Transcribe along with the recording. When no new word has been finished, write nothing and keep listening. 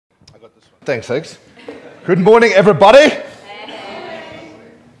got this one. Thanks, Alex. Good morning, everybody.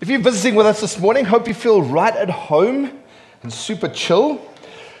 If you're visiting with us this morning, hope you feel right at home and super chill.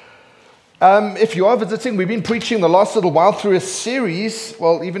 If you are visiting, we've been preaching the last little while through a series.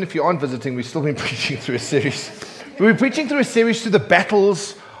 Well, even if you aren't visiting, we've still been preaching through a series. We've been preaching through a series through the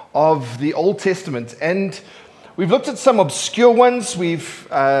battles of the Old Testament. And we've looked at some obscure ones. We've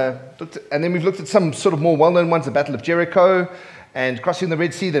looked at some sort of more well-known ones, the Battle of Jericho and crossing the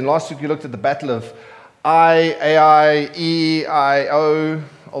Red Sea. Then last week we looked at the Battle of Ai, E-I-O.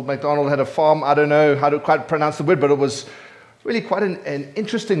 Old MacDonald had a farm. I don't know how to quite pronounce the word, but it was really quite an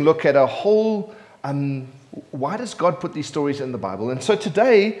interesting look at a whole, why does God put these stories in the Bible? And so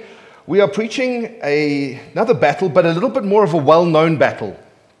today we are preaching another battle, but a little bit more of a well-known battle.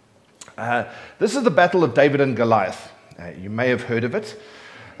 This is the Battle of David and Goliath. You may have heard of it.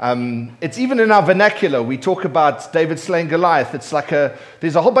 It's even in our vernacular. We talk about David slaying Goliath. It's like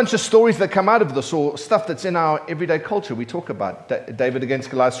there's a whole bunch of stories that come out of this, or stuff that's in our everyday culture. We talk about David against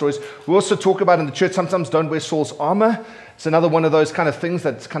Goliath stories. We also talk about in the church, sometimes don't wear Saul's armor. It's another one of those kind of things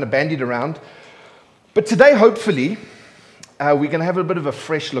that's kind of bandied around. But today, hopefully, we're going to have a bit of a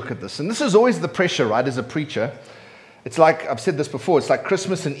fresh look at this. And this is always the pressure, right, as a preacher. It's like, I've said this before, it's like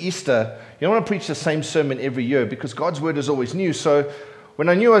Christmas and Easter. You don't want to preach the same sermon every year because God's word is always new. So when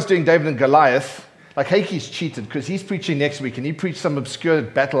I knew I was doing David and Goliath, like Heikie's cheated because he's preaching next week and he preached some obscure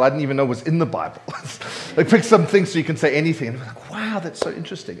battle I didn't even know was in the Bible. Like pick some things so you can say anything. And I'm like, wow, that's so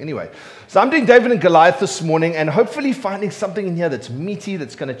interesting. Anyway, so I'm doing David and Goliath this morning and hopefully finding something in here that's meaty,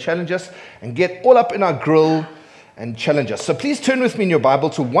 that's going to challenge us and get all up in our grill and challenge us. So please turn with me in your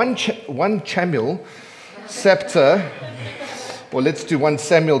Bible to 1 Samuel chapter, or let's do 1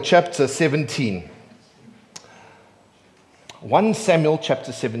 Samuel chapter 17. 1 Samuel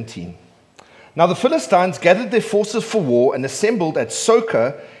chapter 17. Now the Philistines gathered their forces for war and assembled at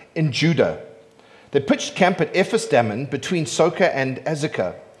Soka in Judah. They pitched camp at Ephes-dammim between Soka and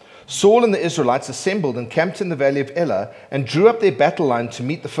Azekah. Saul and the Israelites assembled and camped in the valley of Elah and drew up their battle line to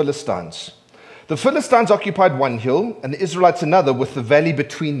meet the Philistines. The Philistines occupied one hill and the Israelites another with the valley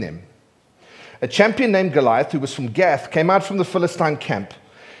between them. A champion named Goliath, who was from Gath, came out from the Philistine camp.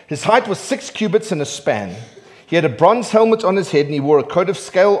 His height was 6 cubits and a span. He had a bronze helmet on his head, and he wore a coat of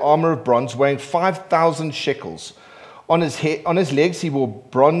scale armor of bronze weighing 5,000 shekels. On his legs he wore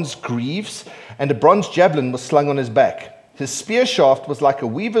bronze greaves, and a bronze javelin was slung on his back. His spear shaft was like a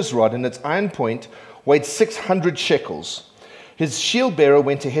weaver's rod, and its iron point weighed 600 shekels. His shield bearer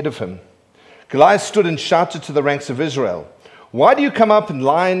went ahead of him. Goliath stood and shouted to the ranks of Israel, "Why do you come up and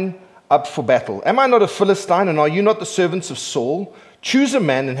line up for battle? Am I not a Philistine, and are you not the servants of Saul? Choose a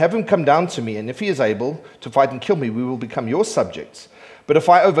man and have him come down to me, and if he is able to fight and kill me, we will become your subjects. But if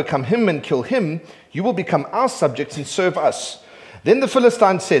I overcome him and kill him, you will become our subjects and serve us." Then the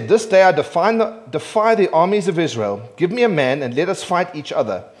Philistines said, "This day I defy the armies of Israel. Give me a man and let us fight each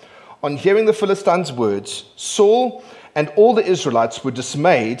other." On hearing the Philistines' words, Saul and all the Israelites were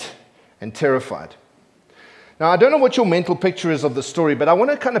dismayed and terrified. Now, I don't know what your mental picture is of the story, but I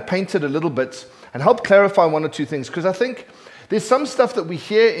want to kind of paint it a little bit and help clarify one or two things, because I think there's some stuff that we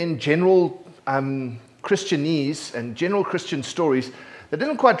hear in general Christianese and general Christian stories that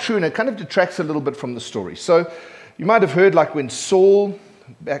isn't quite true, and it kind of detracts a little bit from the story. So you might have heard, like when Saul,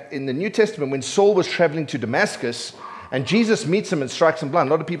 back in the New Testament, when Saul was traveling to Damascus and Jesus meets him and strikes him blind.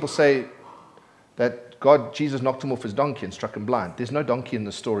 A lot of people say that Jesus knocked him off his donkey and struck him blind. There's no donkey in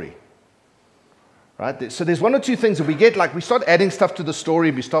the story. Right? So there's one or two things that we get, like we start adding stuff to the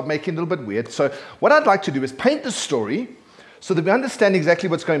story, we start making it a little bit weird. So what I'd like to do is paint the story so that we understand exactly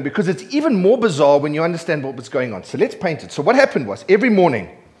what's going on, because it's even more bizarre when you understand what was going on. So let's paint it. So what happened was, every morning,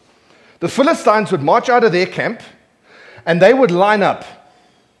 the Philistines would march out of their camp, and they would line up.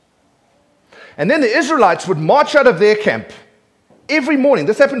 And then the Israelites would march out of their camp every morning.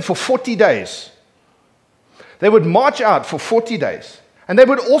 This happened for 40 days. They would march out for 40 days. And they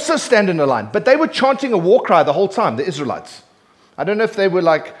would also stand in a line, but they were chanting a war cry the whole time, the Israelites. I don't know if they were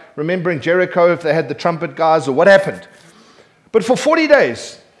like remembering Jericho, if they had the trumpet guys, or what happened. But for 40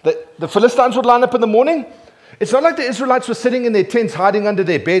 days, the Philistines would line up in the morning. It's not like the Israelites were sitting in their tents, hiding under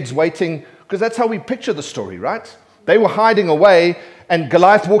their beds, waiting, because that's how we picture the story, right? They were hiding away, and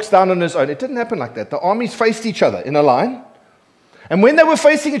Goliath walks down on his own. It didn't happen like that. The armies faced each other in a line. And when they were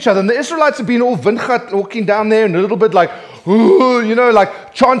facing each other, and the Israelites had been all windgat, walking down there and a little bit like, ooh, you know,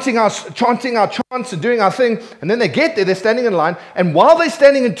 like chanting our chants and doing our thing. And then they get there, they're standing in line. And while they're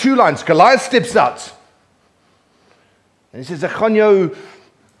standing in two lines, Goliath steps out. And he says, "Ek gaan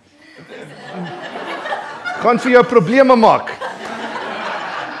vir jou probleme maak.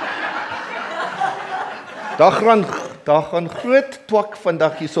 Daar Daar gaan groot twak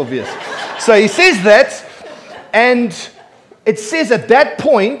vandag hierso wees. So he says that, and it says at that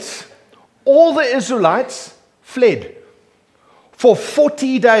point, all the Israelites fled for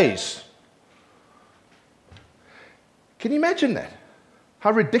 40 days. Can you imagine that?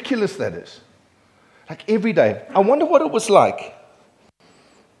 How ridiculous that is. Like every day. I wonder what it was like.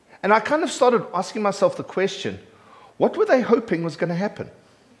 And I kind of started asking myself the question, what were they hoping was going to happen?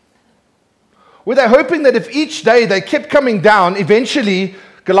 Were they hoping that if each day they kept coming down, eventually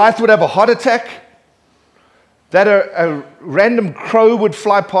Goliath would have a heart attack? That a random crow would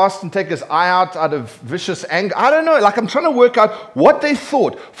fly past and take his eye out of vicious anger? I don't know. Like, I'm trying to work out what they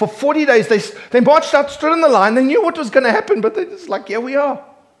thought. For 40 days, they marched out, stood in the line. They knew what was going to happen, but they're just like, here we are.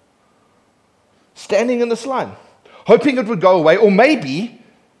 Standing in this line, hoping it would go away. Or maybe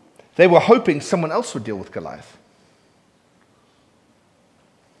they were hoping someone else would deal with Goliath.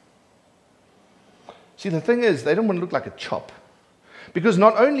 See, the thing is, they didn't want to look like a chop. Because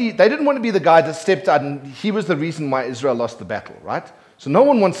not only, they didn't want to be the guy that stepped out and he was the reason why Israel lost the battle, right? So no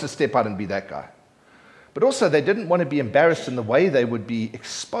one wants to step out and be that guy. But also, they didn't want to be embarrassed in the way they would be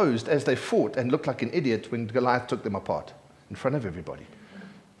exposed as they fought and look like an idiot when Goliath took them apart in front of everybody.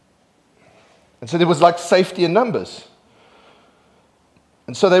 And so there was like safety in numbers.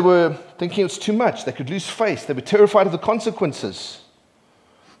 And so they were thinking it's too much. They could lose face. They were terrified of the consequences.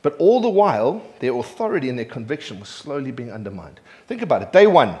 But all the while, their authority and their conviction was slowly being undermined. Think about it. Day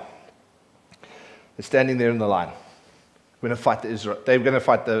one, they're standing there in the line. We're going to fight they're going to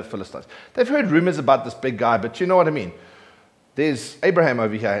fight the Philistines. They've heard rumors about this big guy, but you know what I mean. There's Abraham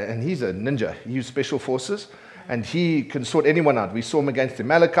over here, and he's a ninja. He used special forces, and he can sort anyone out. We saw him against the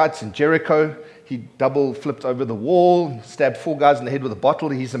Amalekites in Jericho. He double flipped over the wall, stabbed 4 guys in the head with a bottle.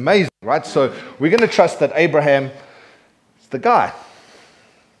 He's amazing, right? So we're going to trust that Abraham is the guy.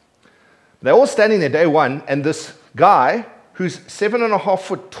 They're all standing there day one, and this guy, who's 7.5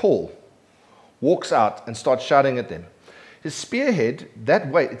 foot tall, walks out and starts shouting at them. His spearhead, that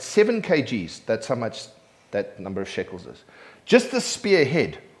weight, it's 7 kgs. That's how much that number of shekels is. Just the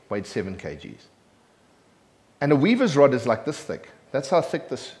spearhead weighed 7 kgs. And a weaver's rod is like this thick. That's how thick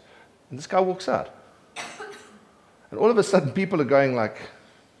this... And this guy walks out. And all of a sudden, people are going like...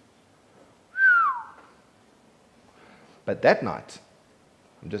 But that night...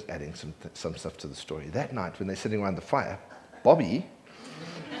 I'm just adding some stuff to the story. That night, when they're sitting around the fire, Bobby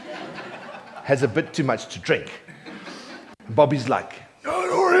has a bit too much to drink. And Bobby's like, no,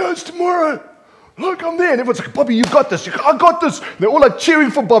 Oreos tomorrow. Look, I'm there. And everyone's like, Bobby, you got this. I got this. And they're all like cheering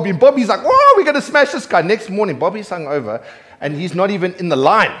for Bobby. And Bobby's like, whoa, we're going to smash this guy. Next morning, Bobby's hungover, and he's not even in the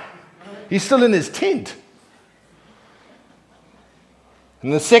line. He's still in his tent.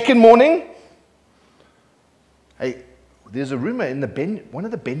 And the second morning, hey, there's a rumor in one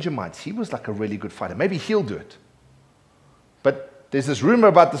of the Benjamites, he was like a really good fighter. Maybe he'll do it. But there's this rumor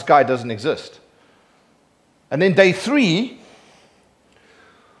about this guy doesn't exist. And then day 3,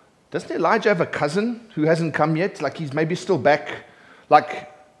 doesn't Elijah have a cousin who hasn't come yet? Like he's maybe still back.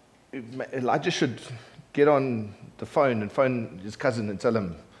 Like Elijah should get on the phone and phone his cousin and tell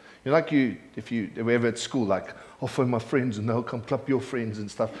him, if you were ever at school, like, I'll phone my friends and they'll come club your friends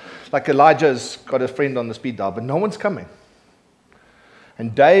and stuff. Like Elijah's got a friend on the speed dial, but no one's coming.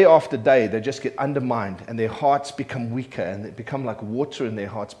 And day after day, they just get undermined and their hearts become weaker and they become like water in their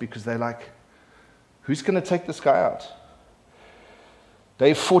hearts because they're like, who's going to take this guy out?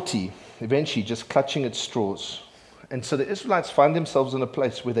 Day 40, eventually just clutching at straws. And so the Israelites find themselves in a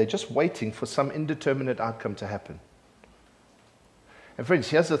place where they're just waiting for some indeterminate outcome to happen. And friends,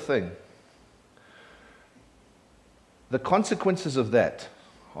 here's the thing. The consequences of that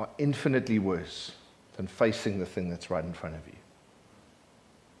are infinitely worse than facing the thing that's right in front of you.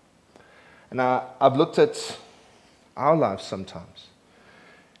 And I've looked at our lives sometimes.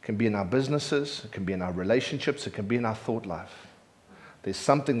 It can be in our businesses, it can be in our relationships, it can be in our thought life. There's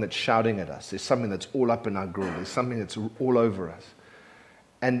something that's shouting at us. There's something that's all up in our grill. There's something that's all over us.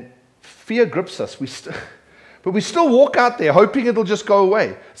 And fear grips us. But we still walk out there hoping it'll just go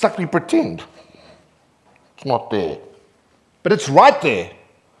away. It's like we pretend. It's not there. But it's right there.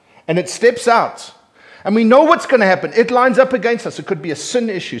 And it steps out. And we know what's going to happen. It lines up against us. It could be a sin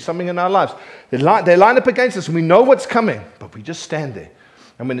issue, something in our lives. They line up against us and we know what's coming. But we just stand there.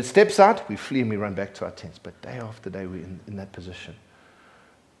 And when it steps out, we flee and we run back to our tents. But day after day, we're in that position.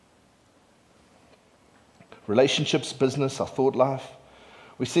 Relationships, business, our thought life.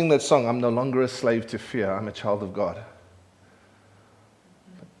 We sing that song, I'm no longer a slave to fear, I'm a child of God.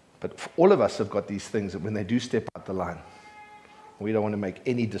 But all of us have got these things that when they do step out the line, we don't want to make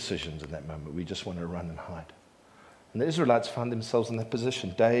any decisions in that moment. We just want to run and hide. And the Israelites found themselves in that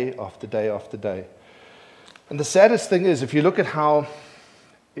position day after day after day. And the saddest thing is, if you look at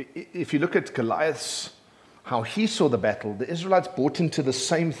Goliath's, how he saw the battle, the Israelites bought into the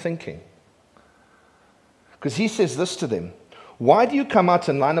same thinking. Because he says this to them, "Why do you come out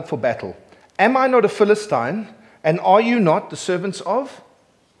and line up for battle? Am I not a Philistine, and are you not the servants of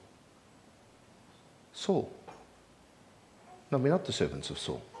Saul?" No, we're not the servants of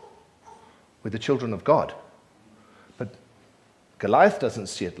Saul. We're the children of God. But Goliath doesn't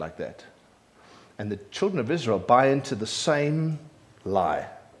see it like that. And the children of Israel buy into the same lie.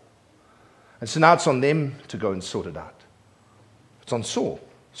 And so now it's on them to go and sort it out. It's on Saul.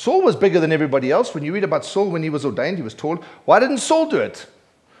 Saul was bigger than everybody else. When you read about Saul, when he was ordained, he was tall. Why didn't Saul do it?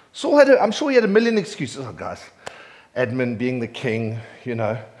 Saul I'm sure he had a million excuses. Oh, guys, admin, being the king,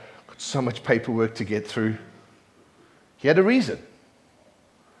 got so much paperwork to get through. He had a reason.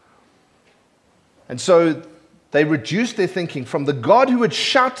 And so they reduced their thinking from the God who had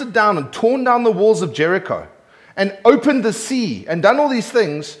shouted down and torn down the walls of Jericho and opened the sea and done all these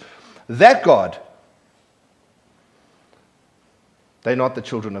things, that God. They're not the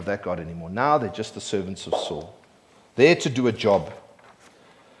children of that God anymore. Now they're just the servants of Saul, there to do a job.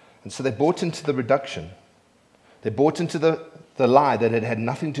 And so they bought into the reduction. They bought into the lie that it had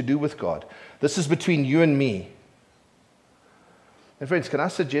nothing to do with God. This is between you and me. And friends, can I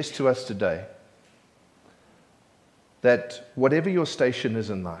suggest to us today that whatever your station is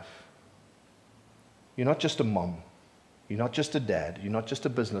in life, you're not just a mom, you're not just a dad, you're not just a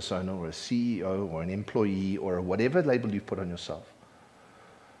business owner or a CEO or an employee or whatever label you put on yourself.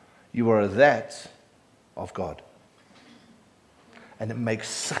 You are that of God. And it makes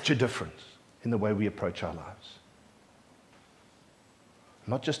such a difference in the way we approach our lives.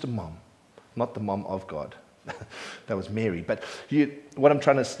 Not just a mom, not the mom of God. That was Mary. But what I'm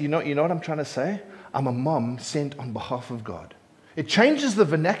trying to, you know what I'm trying to say? I'm a mom sent on behalf of God. It changes the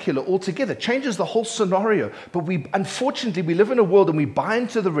vernacular altogether, changes the whole scenario. But unfortunately, we live in a world and we buy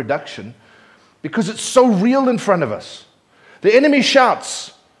into the reduction because it's so real in front of us. The enemy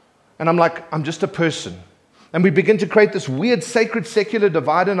shouts, and I'm like, I'm just a person. And we begin to create this weird, sacred, secular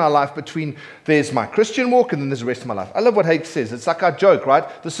divide in our life between there's my Christian walk and then there's the rest of my life. I love what Hake says. It's like our joke,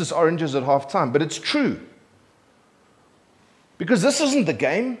 right? This is oranges at half time. But it's true. Because this isn't the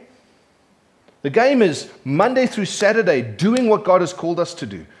game. The game is Monday through Saturday doing what God has called us to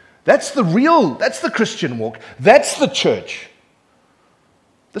do. That's the Christian walk. That's the church.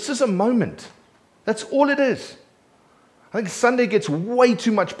 This is a moment. That's all it is. I think Sunday gets way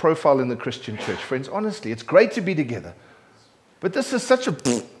too much profile in the Christian church, friends. Honestly, it's great to be together. But this is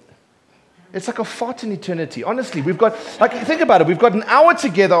it's like a fart in eternity. Honestly, we've got, think about it. We've got an hour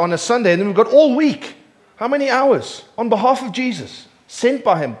together on a Sunday, and then we've got all week. How many hours? On behalf of Jesus. Sent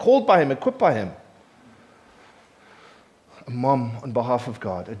by Him, called by Him, equipped by Him. A mom on behalf of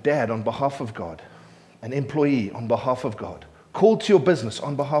God. A dad on behalf of God. An employee on behalf of God. Called to your business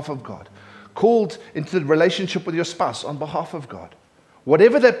on behalf of God. Called into the relationship with your spouse on behalf of God.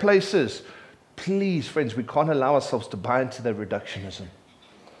 Whatever that place is, please, friends, we can't allow ourselves to buy into that reductionism.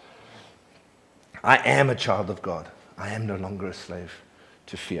 I am a child of God. I am no longer a slave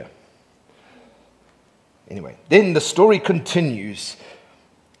to fear. Anyway, then the story continues.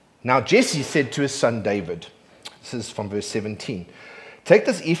 Now Jesse said to his son David, this is from verse 17, "Take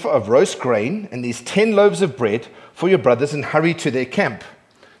this ephah of roast grain and these 10 loaves of bread for your brothers and hurry to their camp."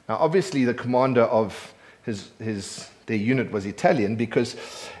 Now, obviously, the commander of their unit was Italian, because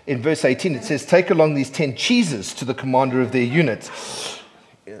in verse 18 it says, "Take along these 10 cheeses to the commander of their unit."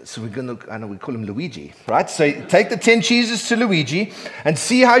 So I know we call him Luigi, right? So take the 10 cheeses to Luigi and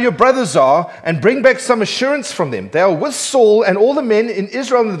see how your brothers are and bring back some assurance from them. They are with Saul and all the men in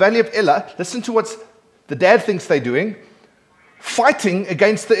Israel in the valley of Elah. Listen to what the dad thinks they're doing. Fighting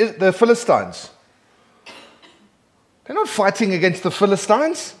against the Philistines. They're not fighting against the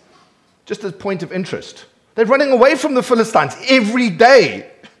Philistines. Just as a point of interest. They're running away from the Philistines every day.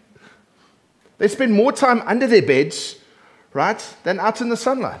 They spend more time under their beds, right, than out in the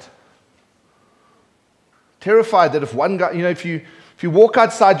sunlight. Terrified that if one guy, if you walk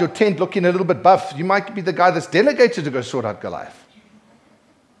outside your tent looking a little bit buff, you might be the guy that's delegated to go sort out Goliath.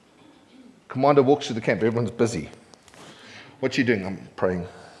 Commander walks through the camp. Everyone's busy. What are you doing? I'm praying.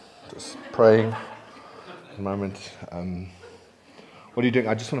 Just praying. A moment. What are you doing?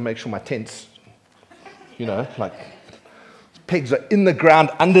 I just want to make sure my tent's, pegs are in the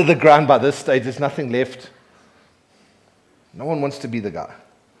ground, under the ground by this stage. There's nothing left. No one wants to be the guy.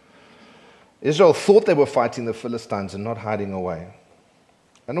 Israel thought they were fighting the Philistines and not hiding away.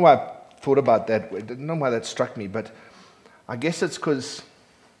 I don't know why I thought about that. I don't know why that struck me, but I guess it's because,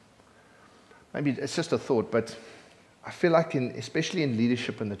 maybe it's just a thought, but I feel like especially in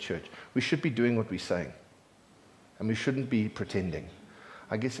leadership in the church, we should be doing what we're saying. and we shouldn't be pretending.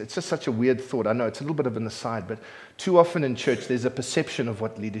 I guess it's just such a weird thought. I know it's a little bit of an aside, but too often in church there's a perception of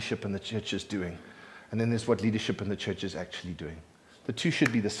what leadership in the church is doing, and then there's what leadership in the church is actually doing. The two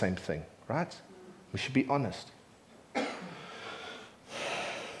should be the same thing, right? We should be honest.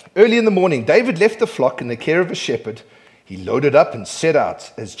 Early in the morning, David left the flock in the care of a shepherd. He loaded up and set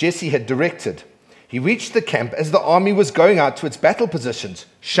out, as Jesse had directed. He reached the camp as the army was going out to its battle positions,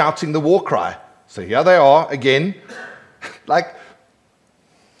 shouting the war cry. So here they are again, like,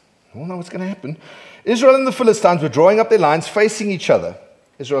 I don't know what's going to happen. Israel and the Philistines were drawing up their lines, facing each other.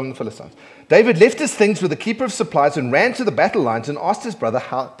 Israel and the Philistines. David left his things with the keeper of supplies and ran to the battle lines and asked his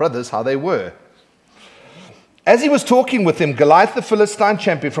brothers how they were. As he was talking with them, Goliath, the Philistine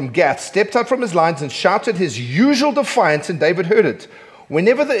champion from Gath, stepped out from his lines and shouted his usual defiance, and David heard it.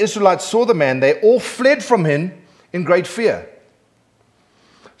 Whenever the Israelites saw the man, they all fled from him in great fear.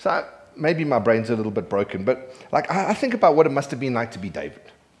 So maybe my brain's a little bit broken, but I think about what it must have been like to be David.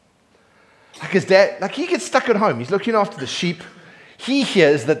 Like his dad, he gets stuck at home. He's looking after the sheep. He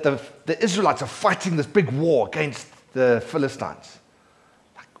hears that the Israelites are fighting this big war against the Philistines.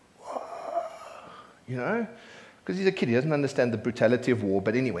 Whoa, because he's a kid. He doesn't understand the brutality of war.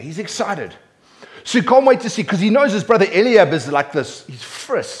 But anyway, he's excited. So he can't wait to see, because he knows his brother Eliab is like this. He's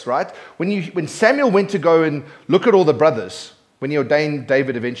frisk, right? When Samuel went to go and look at all the brothers, when he ordained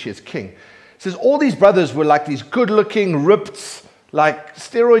David eventually as king, it says all these brothers were like these good-looking, ripped, like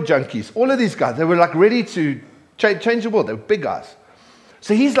steroid junkies. All of these guys, they were like ready to change the world. They were big guys.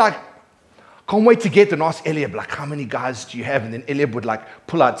 So he's like, can't wait to get and ask Eliab, how many guys do you have? And then Eliab would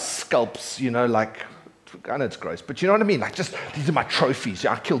pull out scalps, I know it's gross, but you know what I mean? These are my trophies.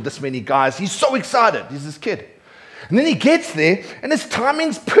 I killed this many guys. He's so excited. He's this kid. And then he gets there, and his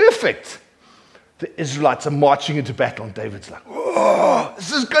timing's perfect. The Israelites are marching into battle, and David's like, oh,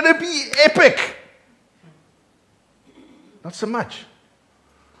 this is going to be epic. Not so much.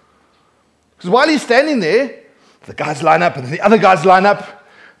 Because while he's standing there, the guys line up, and the other guys line up.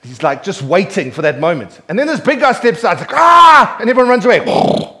 He's just waiting for that moment. And then this big guy steps out, and everyone runs away.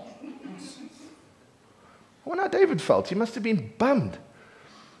 I wonder how David felt. He must have been bummed.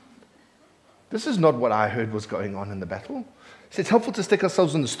 This is not what I heard was going on in the battle. So it's helpful to stick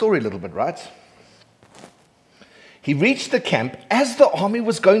ourselves in the story a little bit, right? He reached the camp as the army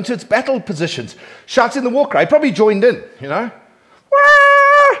was going to its battle positions, shouting the war cry. He probably joined in, Wah!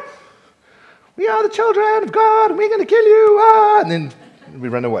 We are the children of God, and we're going to kill you. Ah! And then we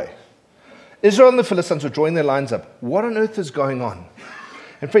run away. Israel and the Philistines were drawing their lines up. What on earth is going on?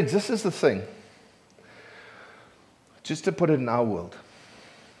 And friends, this is the thing. Just to put it in our world,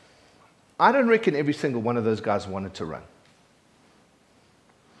 I don't reckon every single one of those guys wanted to run.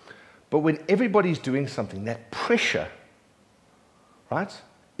 But when everybody's doing something, that pressure, right,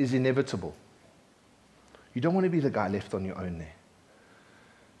 is inevitable. You don't want to be the guy left on your own there.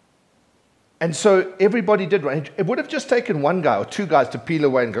 And so everybody did run. It would have just taken one guy or two guys to peel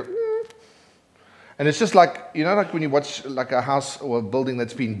away and go, and it's just like when you watch a house or a building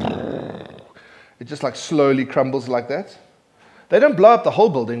that's been, it just slowly crumbles like that. They don't blow up the whole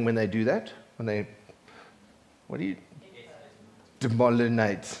building when they do that.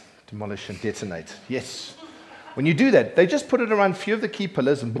 Demolish and detonate. Yes. When you do that, they just put it around a few of the key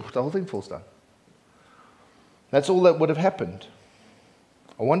pillars and the whole thing falls down. That's all that would have happened.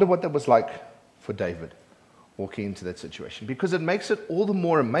 I wonder what that was like for David walking into that situation, because it makes it all the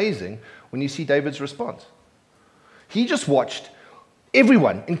more amazing when you see David's response. He just watched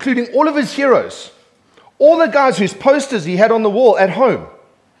everyone, including all of his heroes, all the guys whose posters he had on the wall at home.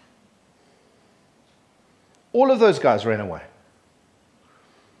 All of those guys ran away.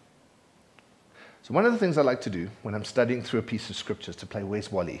 So one of the things I like to do when I'm studying through a piece of scripture is to play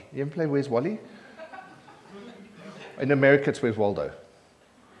Where's Wally? You ever play Where's Wally? In America, it's Where's Waldo?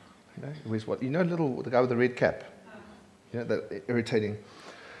 Where's what? The guy with the red cap? That irritating.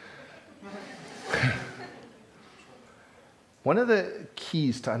 One of the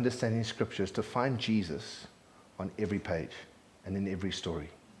keys to understanding Scripture is to find Jesus on every page and in every story.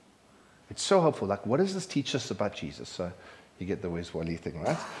 It's so helpful. What does this teach us about Jesus? So you get the Where's Wally thing,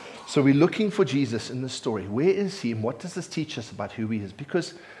 right? So we're looking for Jesus in the story. Where is he, and what does this teach us about who he is?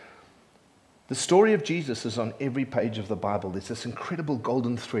 Because the story of Jesus is on every page of the Bible. There's this incredible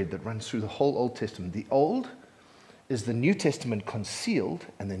golden thread that runs through the whole Old Testament. The Old is the New Testament concealed,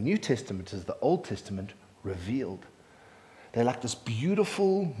 and the New Testament is the Old Testament revealed. They're like this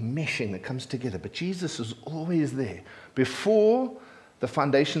beautiful meshing that comes together. But Jesus is always there. Before the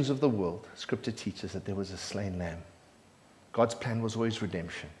foundations of the world, Scripture teaches that there was a slain lamb. God's plan was always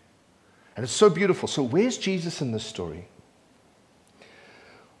redemption. And it's so beautiful. So where's Jesus in this story?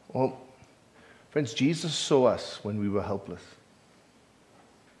 Well, Friends, Jesus saw us when we were helpless.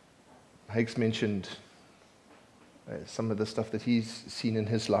 Hakes mentioned some of the stuff that he's seen in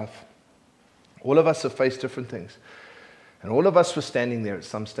his life. All of us have faced different things. And all of us were standing there at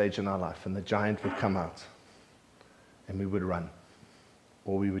some stage in our life, and the giant would come out, and we would run,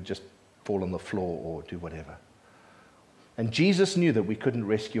 or we would just fall on the floor or do whatever. And Jesus knew that we couldn't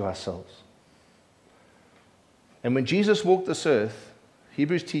rescue ourselves. And when Jesus walked this earth,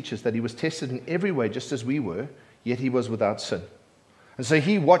 Hebrews teaches that he was tested in every way just as we were, yet he was without sin. And so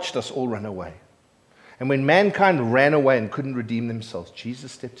he watched us all run away. And when mankind ran away and couldn't redeem themselves,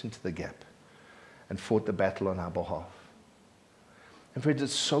 Jesus stepped into the gap and fought the battle on our behalf. And friends,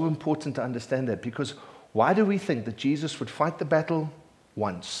 it's so important to understand that, because why do we think that Jesus would fight the battle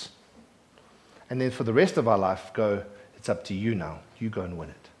once and then for the rest of our life go, it's up to you now, you go and win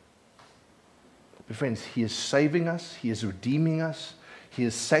it? But friends, he is saving us, he is redeeming us, he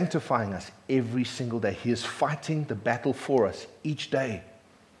is sanctifying us every single day. He is fighting the battle for us each day.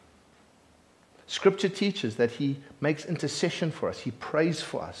 Scripture teaches that he makes intercession for us, he prays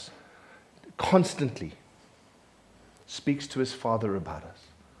for us constantly, speaks to his Father about us,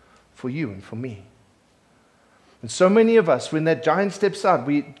 for you and for me. And so many of us, when that giant steps out,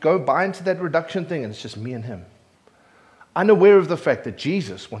 we go buy into that reduction thing and it's just me and him, unaware of the fact that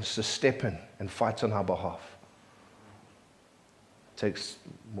Jesus wants to step in and fight on our behalf. It takes,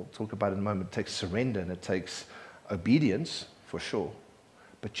 we'll talk about it in a moment, it takes surrender and it takes obedience for sure.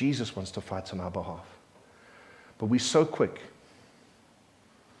 But Jesus wants to fight on our behalf. But we're so quick.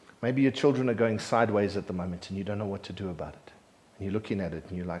 Maybe your children are going sideways at the moment and you don't know what to do about it. And you're looking at it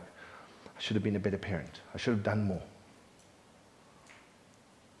and you're like, I should have been a better parent. I should have done more.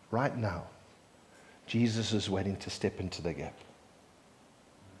 Right now, Jesus is waiting to step into the gap.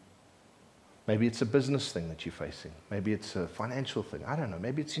 Maybe it's a business thing that you're facing. Maybe it's a financial thing. I don't know.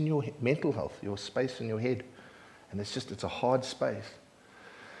 Maybe it's in your mental health, your space in your head. And it's a hard space.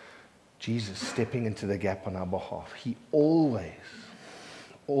 Jesus stepping into the gap on our behalf. He always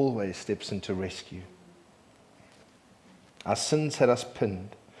steps in to rescue. Our sins had us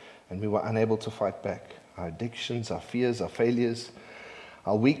pinned, and we were unable to fight back. Our addictions, our fears, our failures,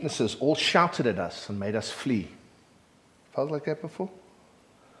 our weaknesses all shouted at us and made us flee. Felt like that before?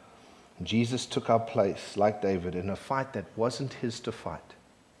 And Jesus took our place, like David, in a fight that wasn't his to fight.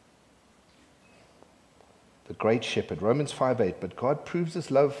 The great shepherd, Romans 5:8, but God proves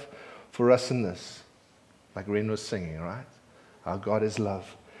his love for us in this, like Ren was singing, right? Our God is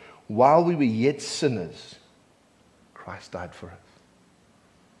love. While we were yet sinners, Christ died for us.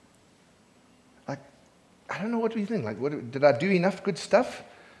 Like, I don't know what we think. Like, did I do enough good stuff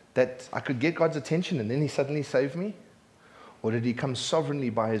that I could get God's attention and then he suddenly saved me? Or did he come sovereignly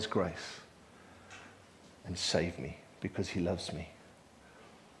by his grace and save me because he loves me?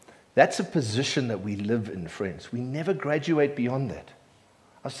 That's a position that we live in, friends. We never graduate beyond that.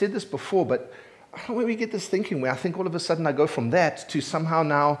 I've said this before, but I don't know where we get this thinking where I think all of a sudden I go from that to somehow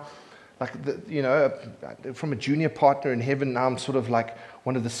now, like, from a junior partner in heaven, now I'm sort of like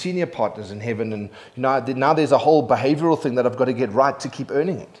one of the senior partners in heaven. And now there's a whole behavioral thing that I've got to get right to keep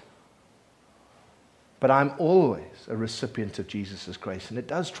earning it. But I'm always a recipient of Jesus' grace, and it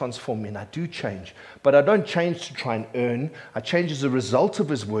does transform me, and I do change. But I don't change to try and earn. I change as a result of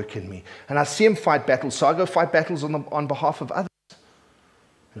his work in me. And I see him fight battles, so I go fight battles on behalf of others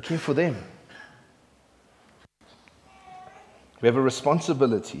and care for them. We have a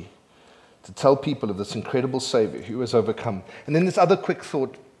responsibility to tell people of this incredible Savior who has overcome. And then this other quick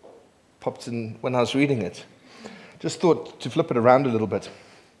thought popped in when I was reading it. Just thought to flip it around a little bit.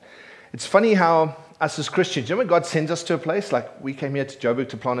 It's funny how us as Christians, you know when God sends us to a place, like we came here to Joburg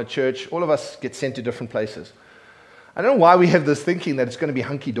to plant a church, all of us get sent to different places. I don't know why we have this thinking that it's going to be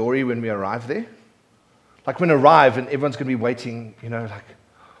hunky-dory when we arrive there. Like when we arrive and everyone's going to be waiting, like,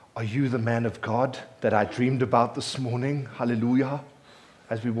 are you the man of God that I dreamed about this morning? Hallelujah.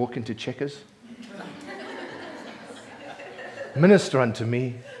 As we walk into Checkers. Minister unto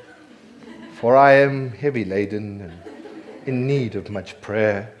me, for I am heavy laden and in need of much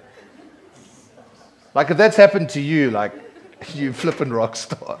prayer. Like if that's happened to you, like you flippin' rock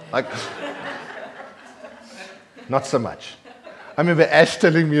star. Like, not so much. I remember Ash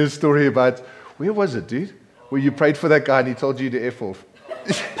telling me a story about, where was it, dude? Where you prayed for that guy and he told you to F off.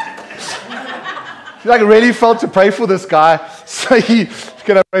 He really felt to pray for this guy, so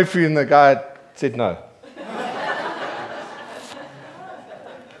can I pray for you? And the guy said no.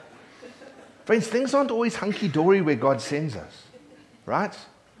 Friends, things aren't always hunky-dory where God sends us, right?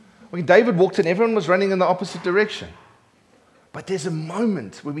 When David walked in, everyone was running in the opposite direction. But there's a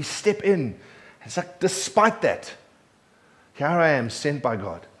moment where we step in. It's like, despite that, here I am, sent by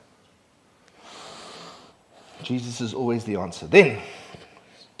God. Jesus is always the answer. Then,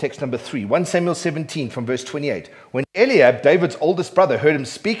 text number 3, 1 Samuel 17 from verse 28. When Eliab, David's oldest brother, heard him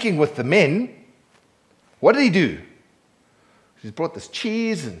speaking with the men, what did he do? He's brought this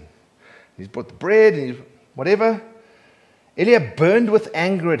cheese and he's brought the bread and whatever. Eliab burned with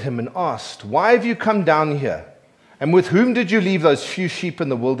anger at him and asked, "Why have you come down here? And with whom did you leave those few sheep in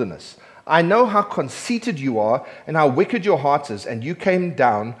the wilderness? I know how conceited you are and how wicked your heart is, and you came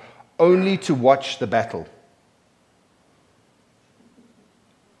down only to watch the battle."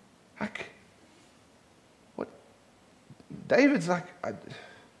 Like, what? David's like,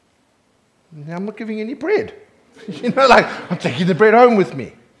 I'm not giving you any bread. I'm taking the bread home with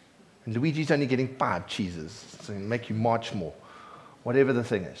me. And Luigi's only getting 5 cheeses, so it'll make you march more, whatever the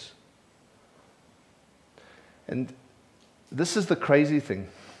thing is. And this is the crazy thing.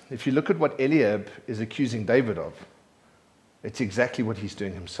 If you look at what Eliab is accusing David of, it's exactly what he's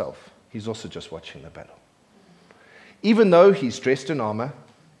doing himself. He's also just watching the battle. Even though he's dressed in armor,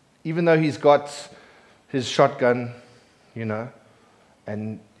 even though he's got his shotgun,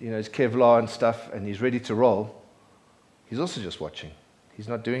 and his Kevlar and stuff, and he's ready to roll, he's also just watching. He's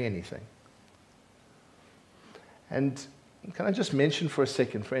not doing anything. And can I just mention for a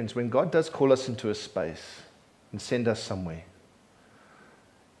second, friends, when God does call us into a space and send us somewhere,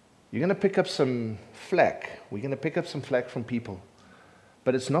 you're going to pick up some flack. We're going to pick up some flack from people.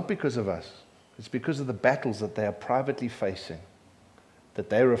 But it's not because of us. It's because of the battles that they are privately facing, that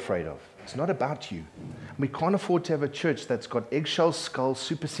they're afraid of. It's not about you. We can't afford to have a church that's got eggshell skulls,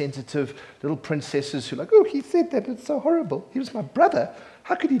 super sensitive little princesses who are like, "Oh, he said that, it's so horrible. He was my brother.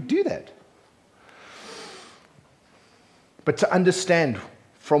 How could he do that?" But to understand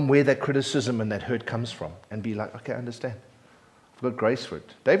from where that criticism and that hurt comes from and be like, "Okay, I understand. I've got grace for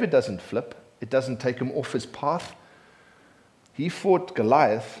it." David doesn't flip. It doesn't take him off his path. He fought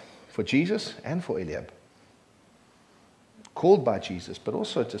Goliath for Jesus and for Eliab. Called by Jesus, but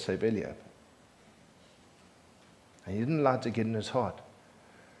also to save Eliab. And he didn't allow it to get in his heart.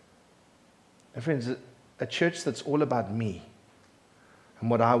 And friends, a church that's all about me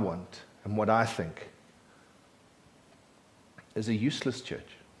and what I want and what I think is a useless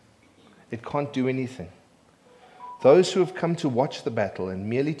church. It can't do anything. Those who have come to watch the battle and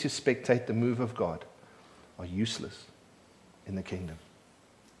merely to spectate the move of God are useless in the kingdom.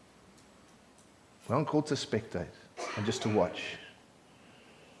 We're not called to spectate and just to watch.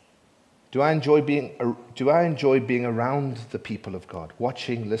 Do I enjoy being around the people of God,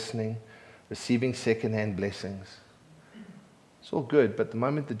 watching, listening, receiving second-hand blessings? It's all good, but the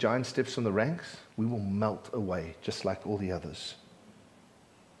moment the giant steps from the ranks, we will melt away just like all the others.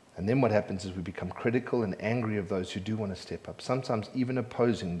 And then what happens is we become critical and angry of those who do want to step up, sometimes even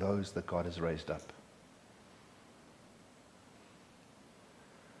opposing those that God has raised up.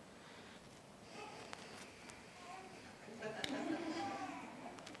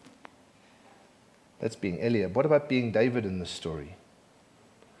 That's being Eliab. What about being David in this story?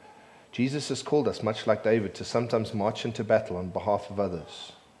 Jesus has called us, much like David, to sometimes march into battle on behalf of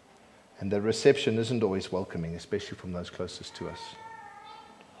others. And the reception isn't always welcoming, especially from those closest to us.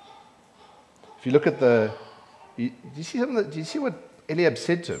 If you look at do you see what Eliab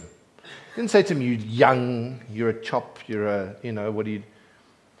said to him? He didn't say to him, "You young, you're a chop, you're a, what do you..."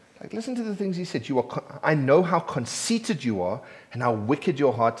 Like, listen to the things he said. I know how conceited you are and how wicked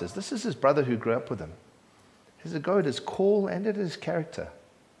your heart is. This is his brother who grew up with him. He has a go at his call and at his character.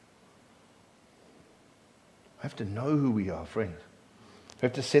 I have to know who we are, friends. We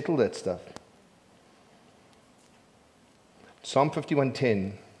have to settle that stuff. Psalm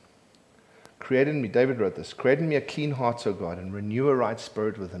 51:10. Create in me, David wrote this, "Create in me a clean heart, O God, and renew a right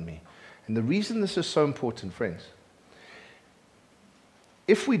spirit within me." And the reason this is so important, friends,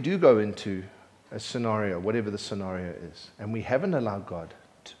 if we do go into a scenario, whatever the scenario is, and we haven't allowed God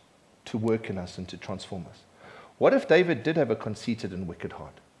to work in us and to transform us, what if David did have a conceited and wicked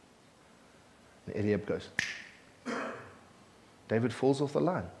heart? And Eliab goes, David falls off the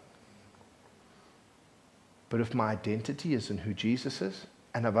line. But if my identity is in who Jesus is,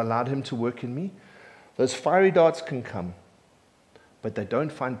 and I've allowed him to work in me, those fiery darts can come, but they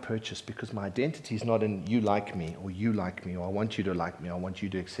don't find purchase because my identity is not in you like me, or I want you to like me, I want you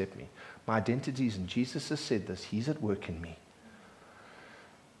to accept me. My identity is in Jesus has said this, he's at work in me.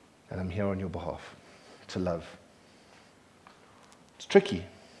 And I'm here on your behalf to love. It's tricky.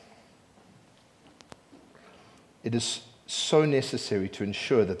 It is so necessary to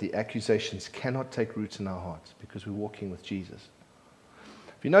ensure that the accusations cannot take root in our hearts because we're walking with Jesus.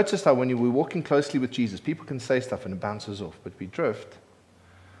 If you notice how when we're walking closely with Jesus, people can say stuff and it bounces off, but we drift,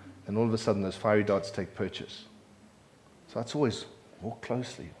 and all of a sudden those fiery darts take purchase. So it's always walk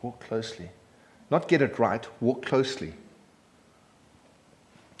closely, not get it right, walk closely.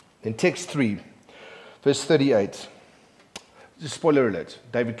 Then text 3, verse 38. Just spoiler alert,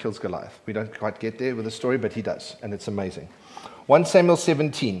 David kills Goliath. We don't quite get there with the story, but he does, and it's amazing. 1 Samuel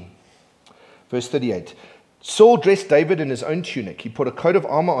 17, verse 38. Saul dressed David in his own tunic. He put a coat of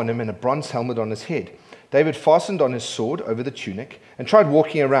armor on him and a bronze helmet on his head. David fastened on his sword over the tunic and tried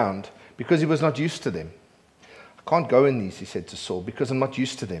walking around because he was not used to them. I can't go in these, he said to Saul, because I'm not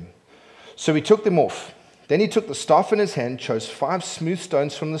used to them. So he took them off. Then he took the staff in his hand, chose 5 smooth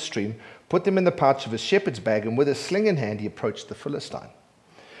stones from the stream, put them in the pouch of his shepherd's bag, and with a sling in hand, he approached the Philistine.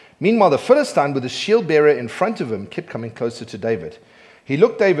 Meanwhile, the Philistine, with his shield bearer in front of him, kept coming closer to David. He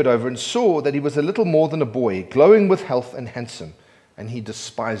looked David over and saw that he was a little more than a boy, glowing with health and handsome, and he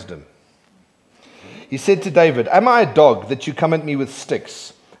despised him. He said to David, "Am I a dog that you come at me with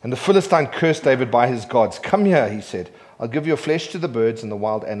sticks?" And the Philistine cursed David by his gods. "Come here," he said. "I'll give your flesh to the birds and the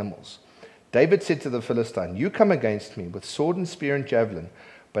wild animals." David said to the Philistine, "You come against me with sword and spear and javelin,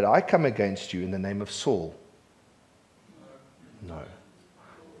 but I come against you in the name of Saul." No.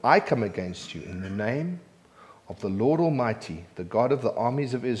 I come against you in the name of the Lord Almighty, the God of the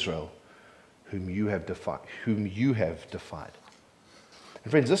armies of Israel, whom you have defied.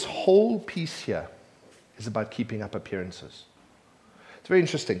 And friends, this whole piece here is about keeping up appearances. It's very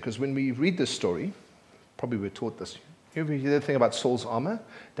interesting because when we read this story, probably we're taught this. You ever hear the thing about Saul's armor?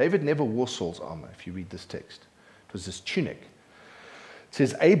 David never wore Saul's armor if you read this text. It was this tunic. It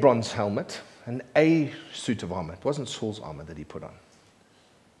says a bronze helmet and a suit of armor. It wasn't Saul's armor that he put on,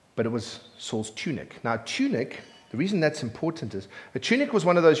 but it was Saul's tunic. Now, a tunic, the reason that's important is a tunic was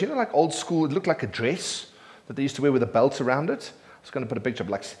one of those, like old school, it looked like a dress that they used to wear with a belt around it. I was going to put a picture of,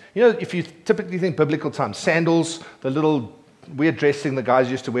 like, if you typically think biblical times, sandals, the little weird dressing the guys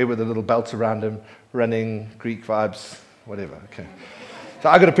used to wear with a little belt around them, running, Greek vibes, whatever. Okay. So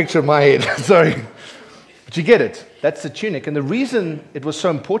I got a picture in my head. Sorry. But you get it. That's the tunic. And the reason it was so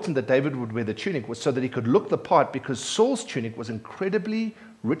important that David would wear the tunic was so that he could look the part, because Saul's tunic was incredibly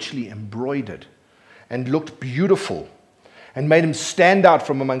richly embroidered and looked beautiful and made him stand out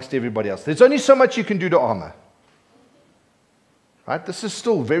from amongst everybody else. There's only so much you can do to armor. Right? This is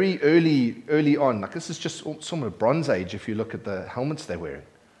still very early on. Like, this is just sort of Bronze Age if you look at the helmets they're wearing.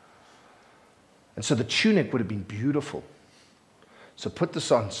 And so the tunic would have been beautiful. So put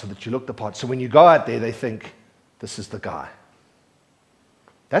this on so that you look the part. So when you go out there, they think, this is the guy.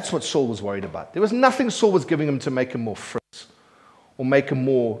 That's what Saul was worried about. There was nothing Saul was giving him to make him more fritz or make him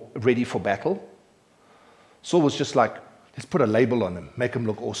more ready for battle. Saul was just like, let's put a label on him, make him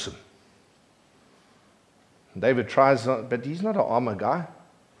look awesome. And David tries, but he's not an armor guy.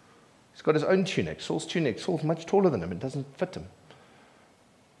 He's got his own tunic. Saul's much taller than him. It doesn't fit him.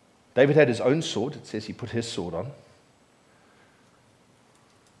 David had his own sword. It says he put his sword on.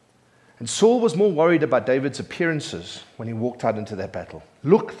 And Saul was more worried about David's appearances when he walked out into that battle.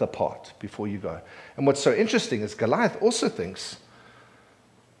 Look the part before you go. And what's so interesting is Goliath also thinks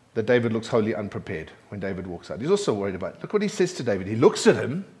that David looks wholly unprepared when David walks out. He's also worried about it. Look what he says to David. He looks at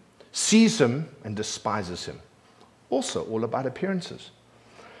him, sees him, and despises him. Also all about appearances.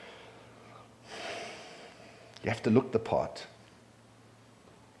 You have to look the part.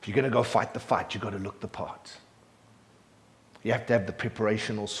 If you're going to go fight the fight, you've got to look the part. You have to have the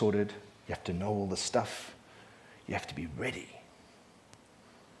preparation all sorted. You have to know all the stuff. You have to be ready.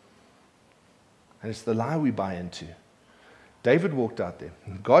 And it's the lie we buy into. David walked out there.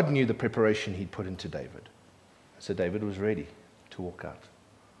 And God knew the preparation he'd put into David. So David was ready to walk out.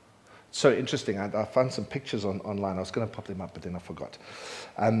 So interesting. I found some pictures online. I was going to pop them up, but then I forgot.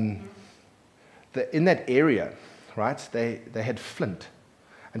 In that area, right, they had flint.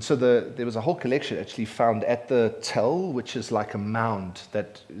 And so there was a whole collection actually found at the tell, which is like a mound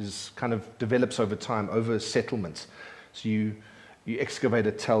that is kind of develops over time, over settlements. So you excavate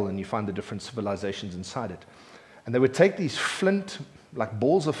a tell and you find the different civilizations inside it. And they would take these flint, like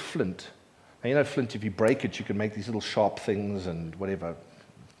balls of flint. Now, flint, if you break it, you can make these little sharp things and whatever,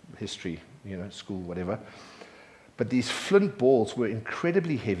 history, school, whatever. But these flint balls were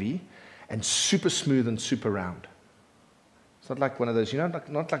incredibly heavy and super smooth and super round. It's not like one of those,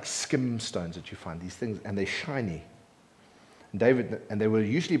 not like skim stones that you find, these things, and they're shiny. And they were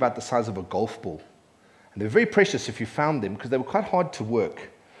usually about the size of a golf ball. And they're very precious if you found them, because they were quite hard to work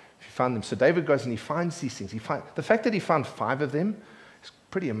if you found them. So David goes and he finds these things. The fact that he found 5 of them is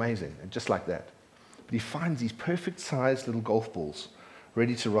pretty amazing, just like that. But he finds these perfect-sized little golf balls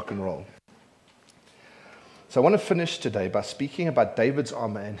ready to rock and roll. So I want to finish today by speaking about David's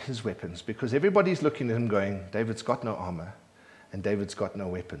armor and his weapons, because everybody's looking at him going, David's got no armor, and David's got no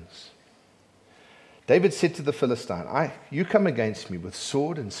weapons. David said to the Philistine, you come against me with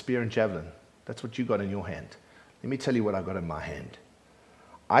sword and spear and javelin, That's what you got in your hand. Let me tell you what I got in my hand.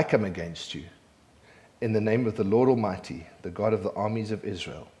 I come against you in the name of the Lord Almighty, the God of the armies of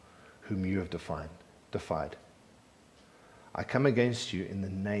Israel, whom you have defied. I come against you in the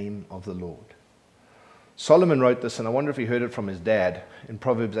name of the Lord. Solomon wrote this, and I wonder if he heard it from his dad in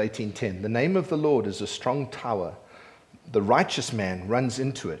Proverbs 18:10. The name of the Lord is a strong tower. The righteous man runs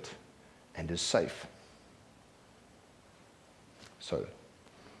into it and is safe. So,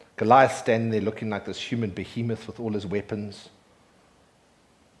 Goliath standing there looking like this human behemoth with all his weapons.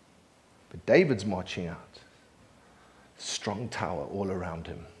 But David's marching out. Strong tower all around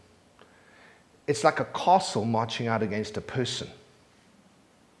him. It's like a castle marching out against a person.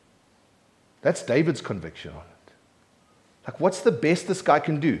 That's David's conviction on it. Like, what's the best this guy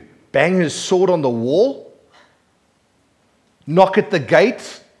can do? Bang his sword on the wall? Knock at the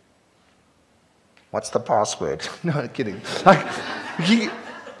gate? What's the password? No, I'm kidding.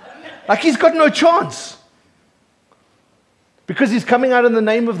 He's got no chance. Because he's coming out in the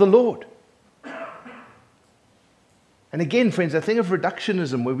name of the Lord. And again, friends, a thing of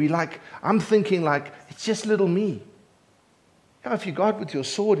reductionism where I'm thinking it's just little me. Yeah, if you go out with your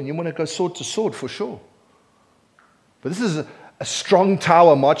sword and you want to go sword to sword, for sure. But this is a strong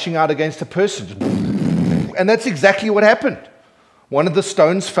tower marching out against a person. And that's exactly what happened. One of the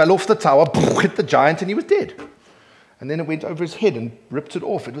stones fell off the tower, hit the giant, and he was dead. And then it went over his head and ripped it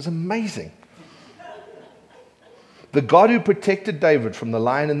off. It was amazing. The God who protected David from the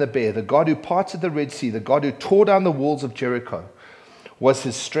lion and the bear, the God who parted the Red Sea, the God who tore down the walls of Jericho, was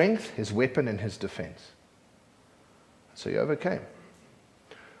his strength, his weapon, and his defense. So he overcame.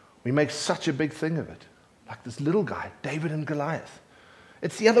 We make such a big thing of it. Like this little guy, David and Goliath.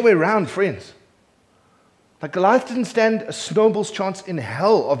 It's the other way around, friends. Like Goliath didn't stand a snowball's chance in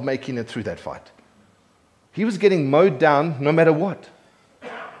hell of making it through that fight. He was getting mowed down no matter what.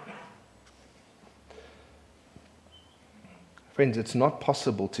 Friends, it's not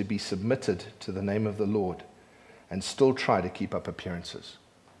possible to be submitted to the name of the Lord and still try to keep up appearances.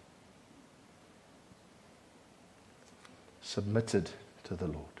 Submitted to the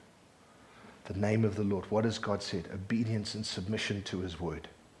Lord. The name of the Lord. What has God said? Obedience and submission to his word.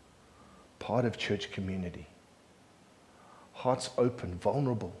 Part of church community. Hearts open,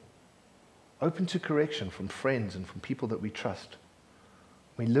 vulnerable. Open to correction from friends and from people that we trust.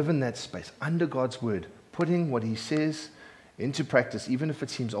 We live in that space, under God's word, putting what he says into practice, even if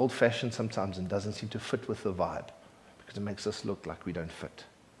it seems old-fashioned sometimes and doesn't seem to fit with the vibe, because it makes us look like we don't fit.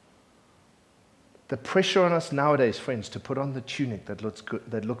 The pressure on us nowadays, friends, to put on the tunic that looks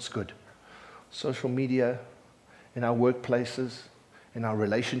good. Social media, in our workplaces, in our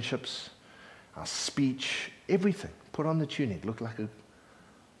relationships, our speech, everything. Put on the tunic, look like a... And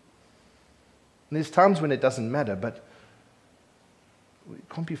there's times when it doesn't matter, but we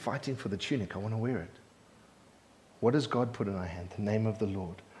can't be fighting for the tunic. I want to wear it. What does God put in our hand? The name of the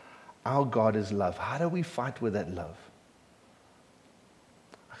Lord. Our God is love. How do we fight with that love?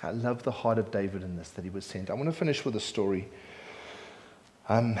 I love the heart of David in this, that he was sent. I want to finish with a story,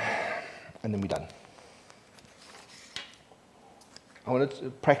 and then we're done.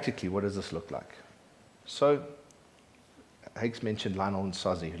 Practically, what does this look like? So, Hakes mentioned Lionel and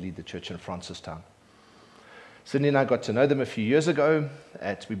Sazi, who lead the church in Francistown. Sydney and I got to know them a few years ago.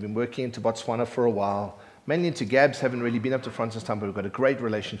 We've been working into Botswana for a while, mainly into Gabs, haven't really been up to Francistown, but we've got a great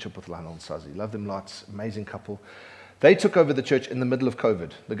relationship with Lionel and Sazi. Love them lots, amazing couple. They took over the church in the middle of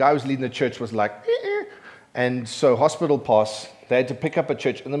COVID. The guy who was leading the church was like, and so hospital pass, they had to pick up a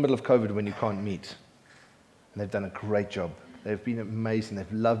church in the middle of COVID when you can't meet. And they've done a great job. They've been amazing.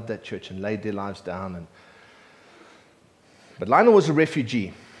 They've loved that church and laid their lives down. But Lionel was a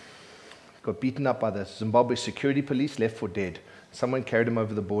refugee. Got beaten up by the Zimbabwe security police, left for dead. Someone carried him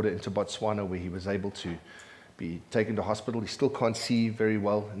over the border into Botswana, where he was able to be taken to hospital. He still can't see very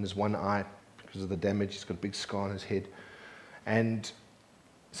well in his one eye because of the damage. He's got a big scar on his head. And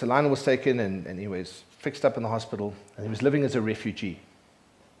so Lionel was taken and he was fixed up in the hospital, and he was living as a refugee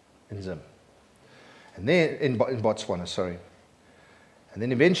in Zim. And then, in Botswana, sorry. And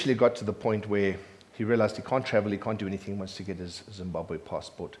then eventually got to the point where he realized he can't travel, he can't do anything, he wants to get his Zimbabwe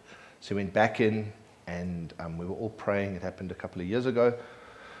passport. So he went back in, and we were all praying. It happened a couple of years ago,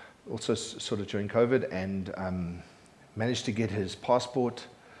 also sort of during COVID, and managed to get his passport.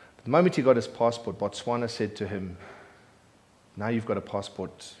 But the moment he got his passport, Botswana said to him, now you've got a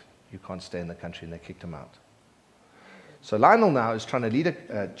passport, you can't stay in the country, and they kicked him out. So Lionel now is trying to lead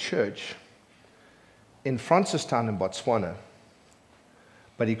a church in Francistown in Botswana,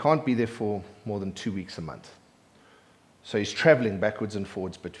 but he can't be there for more than 2 weeks a month. So he's traveling backwards and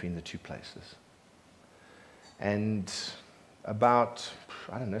forwards between the two places. And about,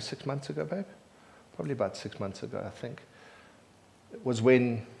 I don't know, 6 months ago, babe? Probably about 6 months ago, I think. It was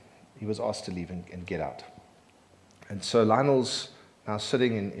when he was asked to leave and get out. And so Lionel's now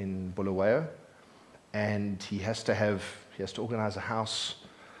sitting in Bulawayo, and he has to organize a house.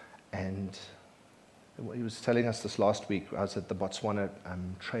 And he was telling us this last week. I was at the Botswana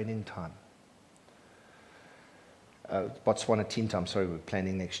training time. Botswana team time, sorry, we're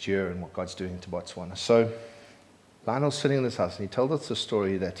planning next year and what God's doing to Botswana. So Lionel's sitting in this house, and he told us the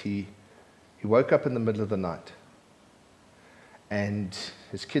story that he woke up in the middle of the night, and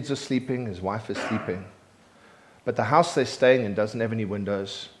his kids are sleeping, his wife is sleeping, but the house they're staying in doesn't have any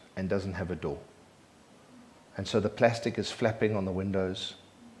windows and doesn't have a door. And so the plastic is flapping on the windows,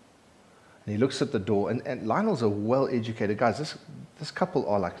 and he looks at the door, and Lionel's a well-educated guy. This couple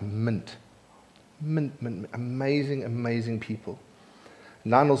are like mint, amazing people.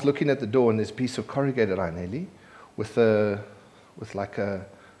 Lionel's looking at the door, and there's a piece of corrugated iron, Ellie, with like a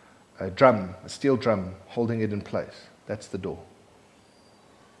drum, a steel drum, holding it in place. That's the door.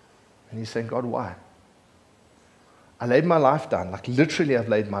 And he's saying, God, why? I laid my life down, like literally I've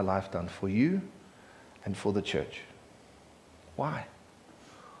laid my life down for you and for the church. Why?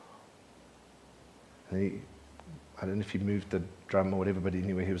 And I don't know if he moved the drum or whatever, but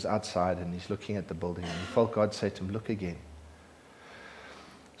anyway, he was outside and he's looking at the building, and he felt God say to him, look again.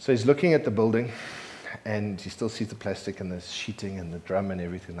 So he's looking at the building, and he still sees the plastic and the sheeting and the drum and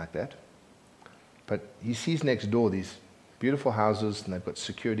everything like that. But he sees next door these beautiful houses, and they've got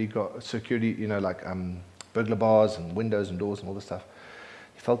security, like burglar bars and windows and doors and all this stuff.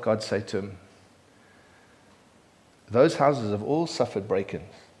 He felt God say to him, those houses have all suffered break-ins.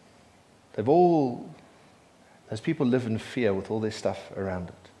 Those people live in fear with all their stuff around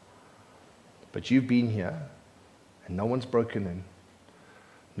it. But you've been here, and no one's broken in.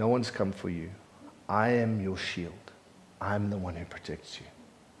 No one's come for you. I am your shield. I'm the one who protects you.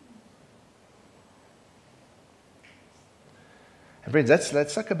 And friends,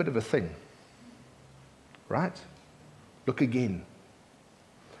 that's like a bit of a thing, right? Look again.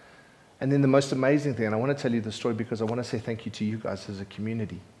 And then the most amazing thing, and I want to tell you the story because I want to say thank you to you guys as a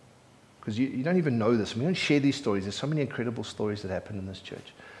community. Because you don't even know this. We don't share these stories. There's so many incredible stories that happen in this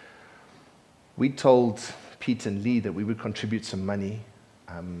church. We told Pete and Lee that we would contribute some money,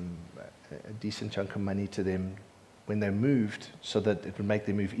 a decent chunk of money to them when they moved, so that it would make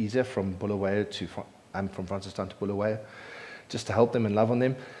their move easier from Bulawayo from Francistown to Bulawayo, just to help them and love on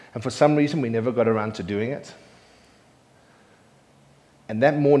them. And for some reason, we never got around to doing it. And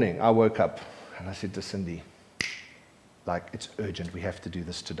that morning, I woke up and I said to Cindy, like, it's urgent. We have to do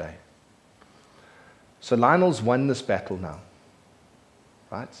this today. So Lionel's won this battle now,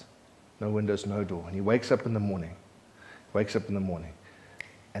 right? No windows, no door. And he wakes up in the morning.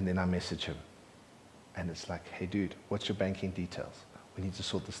 And then I message him. And it's like, hey, dude, what's your banking details? We need to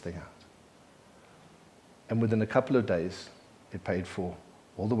sort this thing out. And within a couple of days, it paid for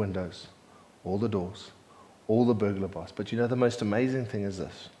all the windows, all the doors, all the burglar bars. But you know, the most amazing thing is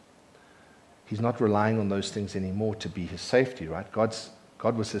this. He's not relying on those things anymore to be his safety, right? God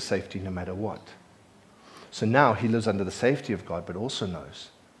was his safety no matter what. So now he lives under the safety of God, but also knows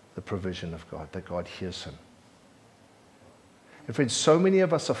the provision of God, that God hears him. And friends, so many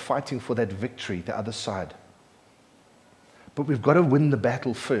of us are fighting for that victory, the other side. But we've got to win the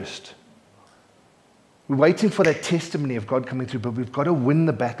battle first. We're waiting for that testimony of God coming through, but we've got to win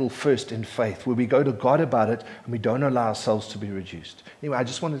the battle first in faith, where we go to God about it and we don't allow ourselves to be reduced. Anyway, I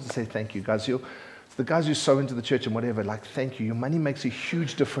just wanted to say thank you, guys. The guys who sow into the church and whatever, like, thank you. Your money makes a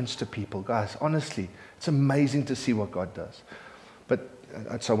huge difference to people. Guys, honestly, it's amazing to see what God does.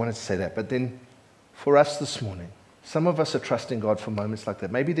 So I wanted to say that. But then for us this morning, some of us are trusting God for moments like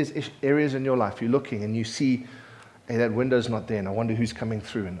that. Maybe there's areas in your life you're looking and you see, hey, that window's not there, and I wonder who's coming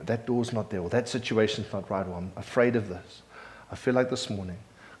through, and that door's not there, or that situation's not right, or I'm afraid of this. I feel like this morning,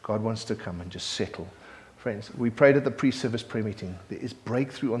 God wants to come and just settle. Friends, we prayed at the pre-service prayer meeting. There is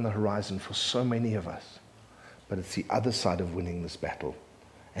breakthrough on the horizon for so many of us, but it's the other side of winning this battle,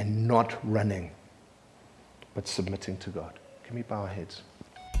 and not running, but submitting to God. Can we bow our heads?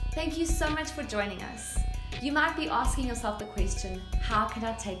 Thank you so much for joining us. You might be asking yourself the question, how can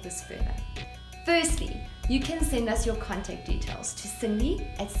I take this further? Firstly, you can send us your contact details to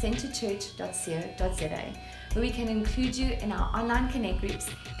cindy@centerchurch.co.za, where we can include you in our online connect groups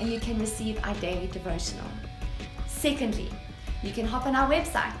and you can receive our daily devotional. Secondly, you can hop on our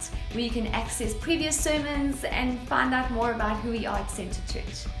website where you can access previous sermons and find out more about who we are at Center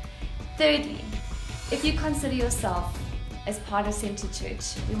Church. Thirdly, if you consider yourself as part of Center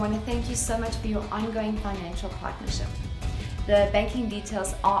Church, we want to thank you so much for your ongoing financial partnership. The banking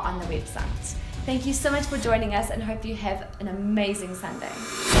details are on the website. Thank you so much for joining us and hope you have an amazing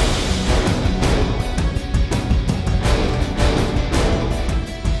Sunday.